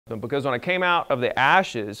Because when I came out of the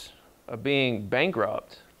ashes of being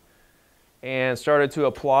bankrupt and started to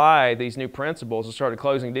apply these new principles and started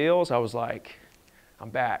closing deals, I was like, I'm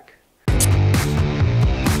back.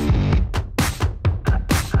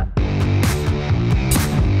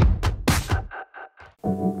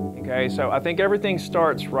 Okay, so I think everything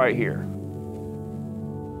starts right here.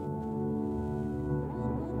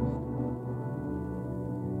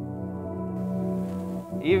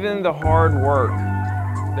 Even the hard work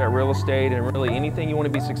that real estate and really anything you want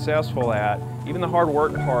to be successful at, even the hard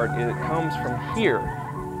work part, it comes from here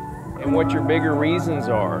and what your bigger reasons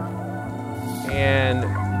are. And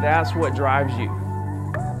that's what drives you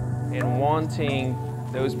in wanting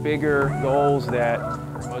those bigger goals that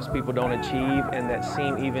most people don't achieve and that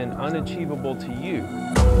seem even unachievable to you.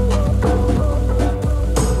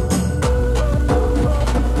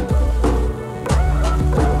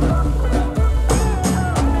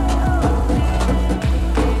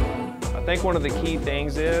 I think one of the key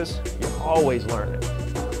things is you're always learning.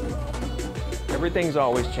 Everything's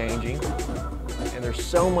always changing, and there's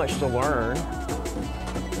so much to learn,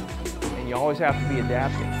 and you always have to be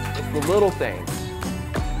adapting. It's the little things.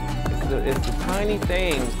 It's the tiny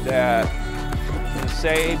things that can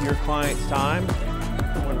save your clients time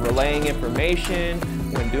when relaying information,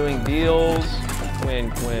 when doing deals, when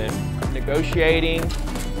negotiating.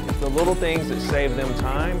 It's the little things that save them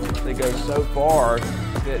time that go so far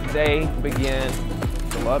that they begin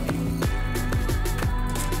to love you.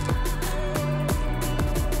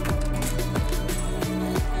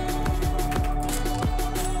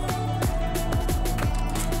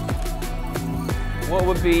 What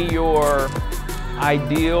would be your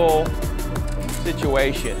ideal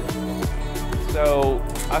situation? So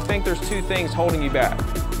I think there's two things holding you back.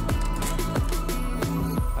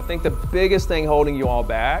 I think the biggest thing holding you all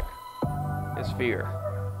back is fear.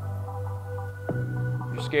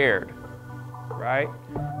 You're scared, right?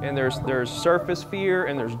 And there's surface fear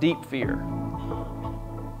and there's deep fear.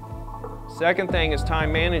 Second thing is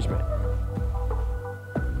time management,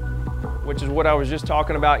 which is what I was just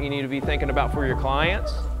talking about. You need to be thinking about for your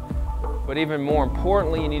clients, but even more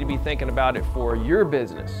importantly, you need to be thinking about it for your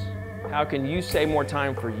business. How can you save more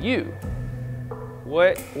time for you?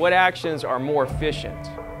 What actions are more efficient?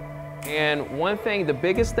 And one thing, the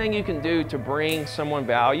biggest thing you can do to bring someone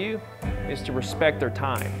value is to respect their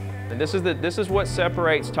time. And this is what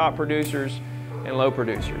separates top producers and low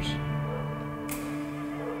producers.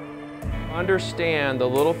 Understand the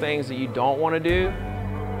little things that you don't want to do,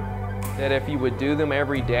 that if you would do them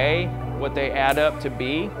every day, what they add up to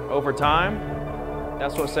be over time,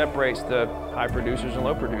 that's what separates the high producers and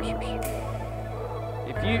low producers.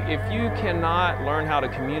 If you cannot learn how to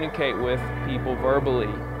communicate with people verbally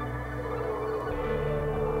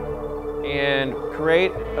and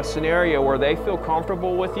create a scenario where they feel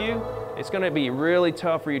comfortable with you, it's going to be really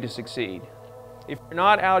tough for you to succeed. If you're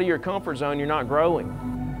not out of your comfort zone, you're not growing.